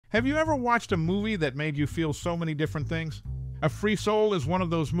Have you ever watched a movie that made you feel so many different things? A Free Soul is one of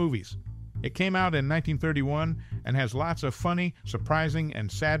those movies. It came out in 1931 and has lots of funny, surprising,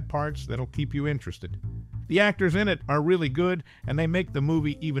 and sad parts that'll keep you interested. The actors in it are really good, and they make the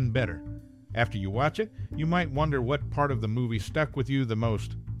movie even better. After you watch it, you might wonder what part of the movie stuck with you the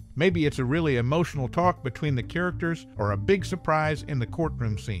most. Maybe it's a really emotional talk between the characters or a big surprise in the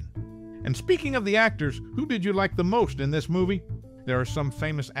courtroom scene. And speaking of the actors, who did you like the most in this movie? There are some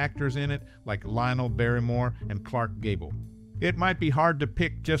famous actors in it, like Lionel, Barrymore, and Clark Gable. It might be hard to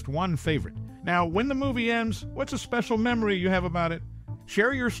pick just one favorite. Now, when the movie ends, what's a special memory you have about it?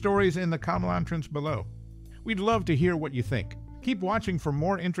 Share your stories in the comment entrance below. We'd love to hear what you think. Keep watching for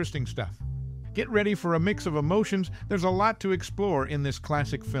more interesting stuff. Get ready for a mix of emotions. There's a lot to explore in this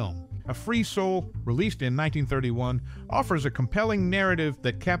classic film. A Free Soul, released in 1931, offers a compelling narrative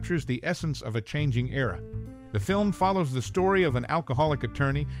that captures the essence of a changing era. The film follows the story of an alcoholic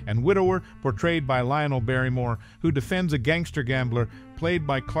attorney and widower portrayed by Lionel Barrymore, who defends a gangster gambler played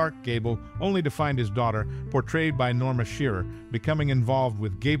by Clark Gable, only to find his daughter, portrayed by Norma Shearer, becoming involved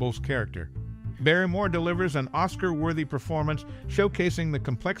with Gable's character. Barrymore delivers an Oscar-worthy performance, showcasing the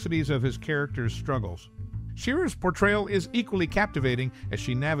complexities of his character's struggles. Shearer's portrayal is equally captivating as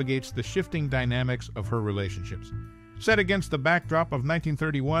she navigates the shifting dynamics of her relationships. Set against the backdrop of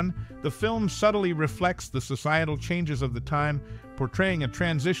 1931, the film subtly reflects the societal changes of the time, portraying a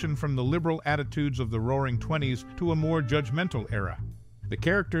transition from the liberal attitudes of the Roaring Twenties to a more judgmental era. The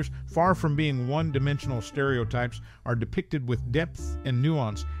characters, far from being one-dimensional stereotypes, are depicted with depth and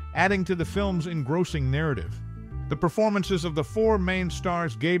nuance, adding to the film's engrossing narrative. The performances of the four main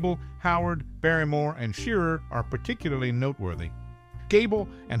stars, Gable, Howard, Barrymore, and Shearer, are particularly noteworthy. Gable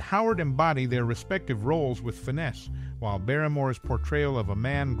and Howard embody their respective roles with finesse, while Barrymore's portrayal of a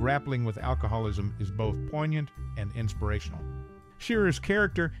man grappling with alcoholism is both poignant and inspirational. Shearer's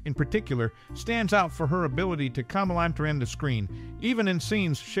character, in particular, stands out for her ability to command the screen, even in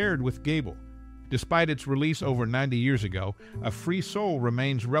scenes shared with Gable. Despite its release over 90 years ago, A Free Soul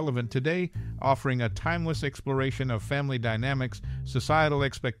remains relevant today, offering a timeless exploration of family dynamics, societal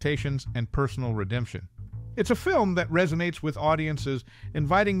expectations, and personal redemption. It's a film that resonates with audiences,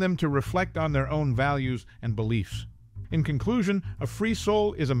 inviting them to reflect on their own values and beliefs. In conclusion, A Free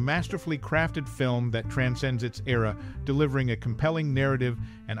Soul is a masterfully crafted film that transcends its era, delivering a compelling narrative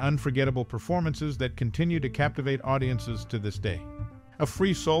and unforgettable performances that continue to captivate audiences to this day. A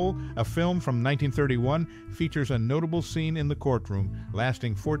Free Soul, a film from 1931, features a notable scene in the courtroom,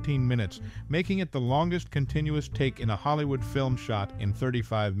 lasting 14 minutes, making it the longest continuous take in a Hollywood film shot in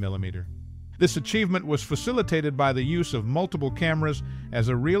 35mm. This achievement was facilitated by the use of multiple cameras, as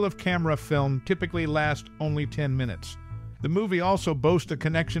a reel-of-camera film typically lasts only 10 minutes. The movie also boasts a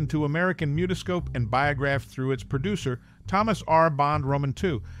connection to American Mutoscope and Biograph through its producer, Thomas R. Bond Roman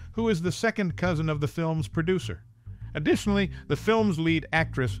II, who is the second cousin of the film's producer. Additionally, the film's lead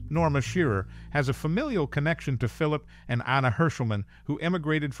actress, Norma Shearer, has a familial connection to Philip and Anna Hershelman, who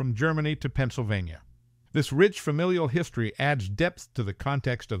emigrated from Germany to Pennsylvania. This rich familial history adds depth to the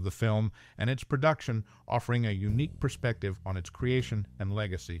context of the film and its production, offering a unique perspective on its creation and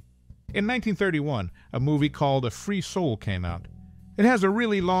legacy. In 1931, a movie called A Free Soul came out. It has a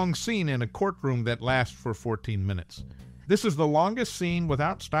really long scene in a courtroom that lasts for 14 minutes. This is the longest scene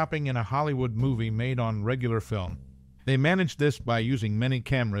without stopping in a Hollywood movie made on regular film. They managed this by using many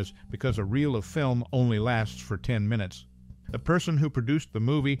cameras because a reel of film only lasts for 10 minutes. The person who produced the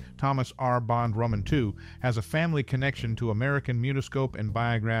movie, Thomas R. Bond Roman II, has a family connection to American Mutoscope and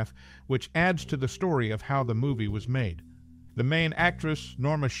Biograph, which adds to the story of how the movie was made. The main actress,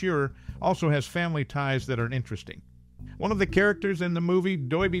 Norma Shearer, also has family ties that are interesting. One of the characters in the movie,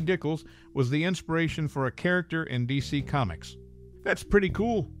 Doiby Dickles, was the inspiration for a character in DC Comics. That's pretty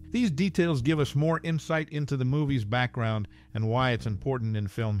cool. These details give us more insight into the movie's background and why it's important in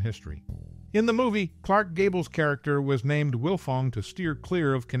film history. In the movie, Clark Gable's character was named Wilfong to steer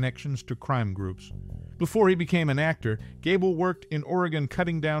clear of connections to crime groups. Before he became an actor, Gable worked in Oregon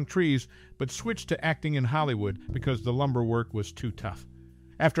cutting down trees, but switched to acting in Hollywood because the lumber work was too tough.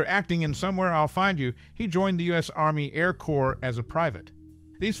 After acting in Somewhere I'll Find You, he joined the U.S. Army Air Corps as a private.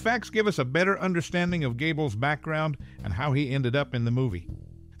 These facts give us a better understanding of Gable's background and how he ended up in the movie.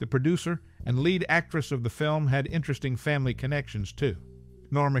 The producer and lead actress of the film had interesting family connections, too.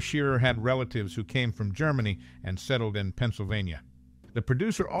 Norma Shearer had relatives who came from Germany and settled in Pennsylvania. The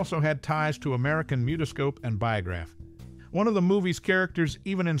producer also had ties to American Mutoscope and Biograph. One of the movie's characters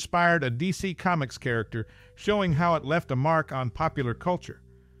even inspired a DC Comics character, showing how it left a mark on popular culture.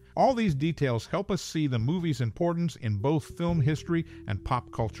 All these details help us see the movie's importance in both film history and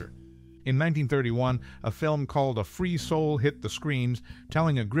pop culture. In 1931, a film called A Free Soul hit the screens,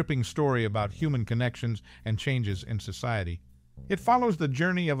 telling a gripping story about human connections and changes in society. It follows the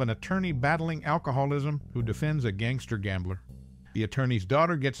journey of an attorney battling alcoholism who defends a gangster gambler. The attorney's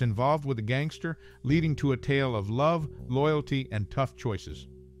daughter gets involved with the gangster, leading to a tale of love, loyalty, and tough choices.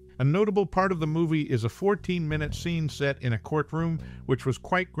 A notable part of the movie is a 14-minute scene set in a courtroom, which was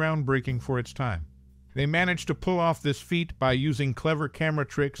quite groundbreaking for its time. They managed to pull off this feat by using clever camera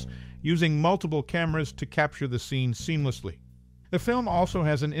tricks, using multiple cameras to capture the scene seamlessly. The film also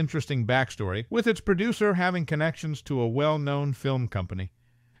has an interesting backstory, with its producer having connections to a well-known film company.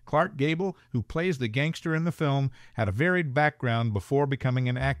 Clark Gable, who plays the gangster in the film, had a varied background before becoming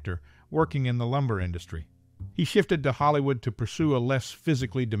an actor, working in the lumber industry. He shifted to Hollywood to pursue a less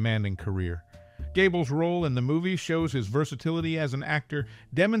physically demanding career. Gable's role in the movie shows his versatility as an actor,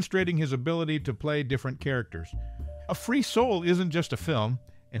 demonstrating his ability to play different characters. A Free Soul isn't just a film,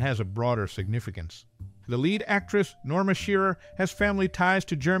 it has a broader significance. The lead actress, Norma Shearer, has family ties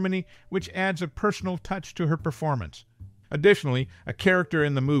to Germany, which adds a personal touch to her performance. Additionally, a character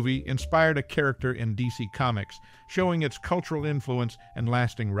in the movie inspired a character in DC Comics, showing its cultural influence and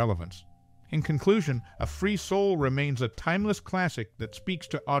lasting relevance. In conclusion, A Free Soul remains a timeless classic that speaks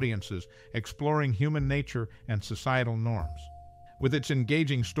to audiences exploring human nature and societal norms. With its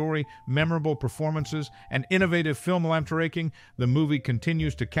engaging story, memorable performances, and innovative film lamp-raking, the movie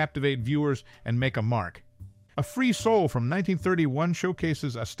continues to captivate viewers and make a mark. A Free Soul from 1931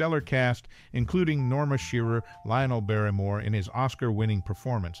 showcases a stellar cast, including Norma Shearer, Lionel Barrymore in his Oscar-winning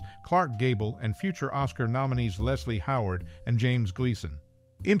performance, Clark Gable, and future Oscar nominees Leslie Howard and James Gleason.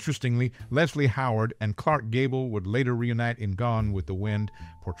 Interestingly, Leslie Howard and Clark Gable would later reunite in Gone with the Wind,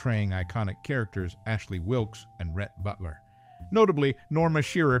 portraying iconic characters Ashley Wilkes and Rhett Butler. Notably, Norma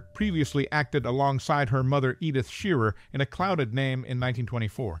Shearer previously acted alongside her mother Edith Shearer in A Clouded Name in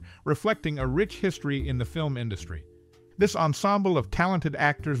 1924, reflecting a rich history in the film industry. This ensemble of talented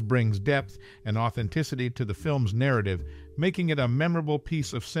actors brings depth and authenticity to the film's narrative, making it a memorable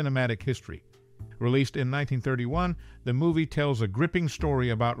piece of cinematic history. Released in 1931, the movie tells a gripping story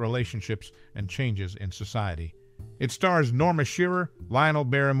about relationships and changes in society. It stars Norma Shearer, Lionel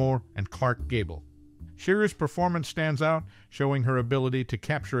Barrymore, and Clark Gable. Shearer's performance stands out, showing her ability to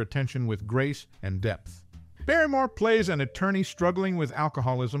capture attention with grace and depth. Barrymore plays an attorney struggling with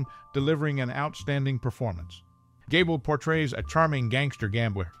alcoholism, delivering an outstanding performance. Gable portrays a charming gangster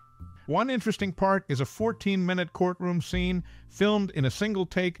gambler. One interesting part is a 14-minute courtroom scene filmed in a single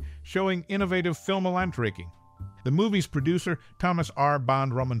take, showing innovative film lamp-raking. The movie's producer, Thomas R.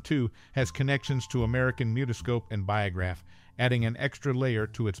 Bond Roman II, has connections to American Mutoscope and Biograph, adding an extra layer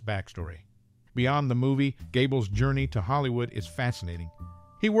to its backstory. Beyond the movie, Gable's journey to Hollywood is fascinating.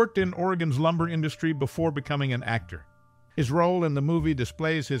 He worked in Oregon's lumber industry before becoming an actor. His role in the movie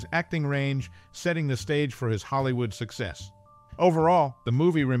displays his acting range, setting the stage for his Hollywood success. Overall, the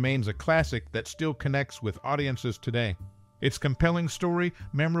movie remains a classic that still connects with audiences today. Its compelling story,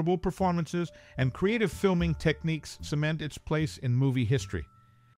 memorable performances, and creative filming techniques cement its place in movie history.